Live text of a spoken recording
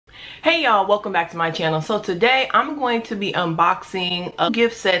Hey y'all, welcome back to my channel. So today I'm going to be unboxing a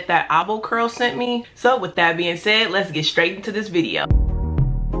gift set that Avocurl sent me. So with that being said, let's get straight into this video.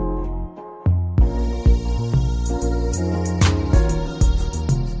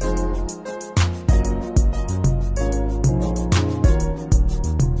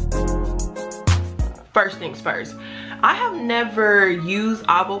 First things first, I have never used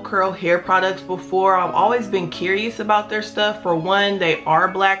Avocurl hair products before. I've always been curious about their stuff. For one, they are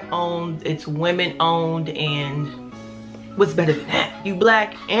black owned, it's women owned, and what's better than that? You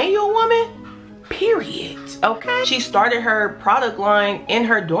black and you a woman? Period. Okay? She started her product line in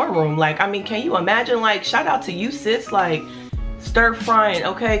her dorm room. Like, I mean, can you imagine? Like, shout out to you, sis. Like, stir frying,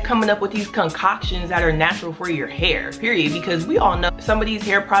 okay, coming up with these concoctions that are natural for your hair, period. Because we all know some of these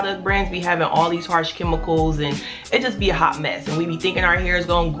hair product brands be having all these harsh chemicals and it just be a hot mess, and we be thinking our hair is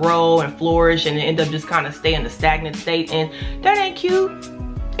gonna grow and flourish and end up just kind of stay in the stagnant state, and that ain't cute.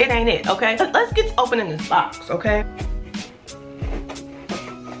 It ain't it. Okay, let's get to opening this box. Okay,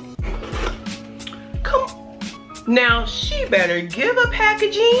 come now, she better give a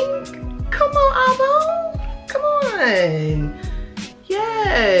packaging. Come on, Avo, come on.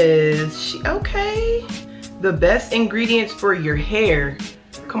 Yes, okay. The best ingredients for your hair.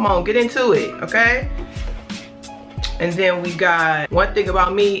 Come on, get into it, okay? And then we got, one thing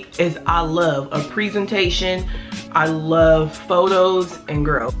about me is I love a presentation. I love photos, and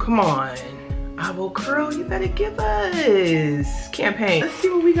girl, come on. Avocurl, you better give us campaign. Let's see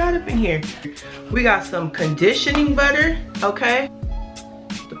what we got up in here. We got some conditioning butter, okay?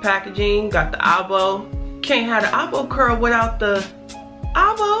 The packaging, got the Avo. Can't have the Avocurl without the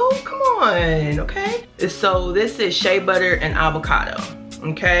Avo, come on, okay? So this is shea butter and avocado,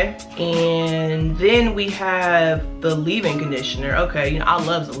 okay? And then we have the leave-in conditioner. Okay, you know, I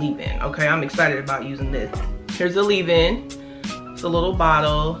love the leave-in, okay? I'm excited about using this. Here's the leave-in. It's a little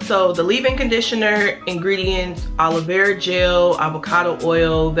bottle. So the leave-in conditioner ingredients: aloe vera gel, avocado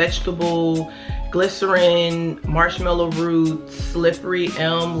oil, vegetable glycerin, marshmallow root, slippery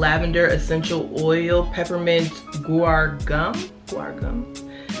elm, lavender essential oil, peppermint guar gum.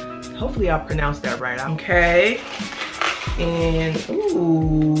 Hopefully I pronounced that right. Okay. And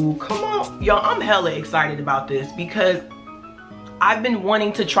ooh, come on. Y'all, I'm hella excited about this because I've been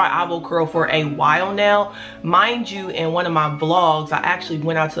wanting to try Avocurl for a while now. Mind you, in one of my vlogs, I actually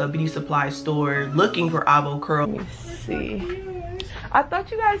went out to a beauty supply store looking for Avocurl. Let me see. I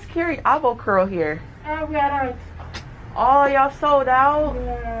thought you guys carried Avocurl here. We are out. Oh, y'all sold out?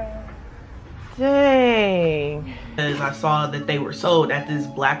 Yeah. Dang. Because I saw that they were sold at this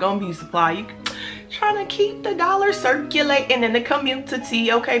black-owned beauty supply. You trying to keep the dollar circulating in the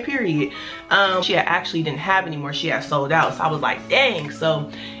community, okay, period. She actually didn't have anymore. She had sold out, so I was like, dang.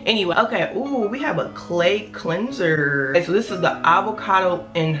 So anyway, okay, ooh, we have a clay cleanser. Okay, so this is the avocado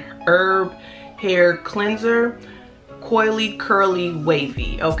and herb hair cleanser. Coily, curly,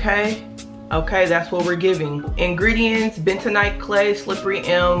 wavy, okay? Okay, that's what we're giving. Ingredients: bentonite clay, slippery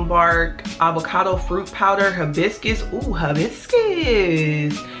elm bark, avocado fruit powder, hibiscus, ooh,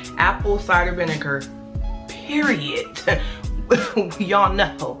 hibiscus, apple cider vinegar, period. Y'all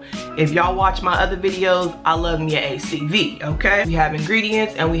know, if y'all watch my other videos, I love me a ACV, okay? We have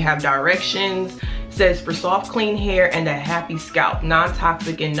ingredients and we have directions. It says for soft, clean hair and a happy scalp,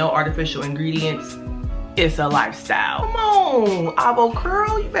 non-toxic and no artificial ingredients. It's a lifestyle. Come on,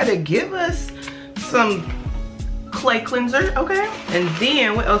 Avocurl, you better give us some clay cleanser, okay? And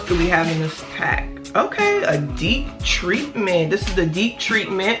then what else do we have in this pack? Okay, a deep treatment. This is the deep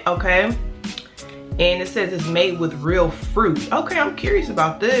treatment, okay? And it says it's made with real fruit. Okay, I'm curious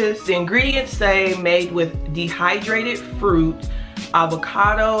about this. The ingredients say made with dehydrated fruit,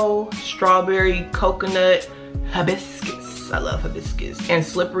 avocado, strawberry, coconut, hibiscus. I love hibiscus, and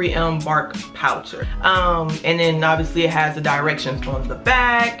slippery elm bark powder. And then obviously it has the directions on the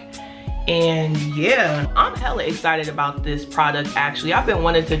back. And yeah, I'm hella excited about this product. Actually, I've been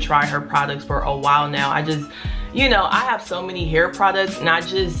wanting to try her products for a while now. I just, you know, I have so many hair products and I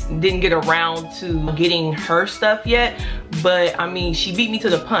just didn't get around to getting her stuff yet. But I mean, she beat me to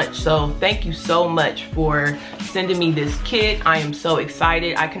the punch. So thank you so much for sending me this kit. I am so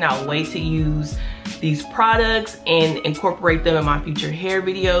excited. I cannot wait to use these products and incorporate them in my future hair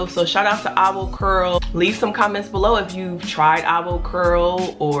videos. So shout out to Avocurl. Leave some comments below if you've tried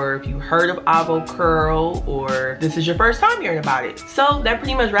Avocurl, or if you heard of Avocurl, or this is your first time hearing about it. So that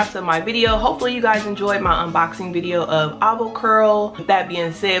pretty much wraps up my video. Hopefully you guys enjoyed my unboxing video of Avocurl. With that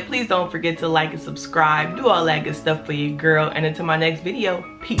being said, please don't forget to like and subscribe, do all that good stuff for your girl, and until my next video,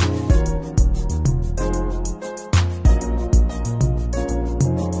 peace.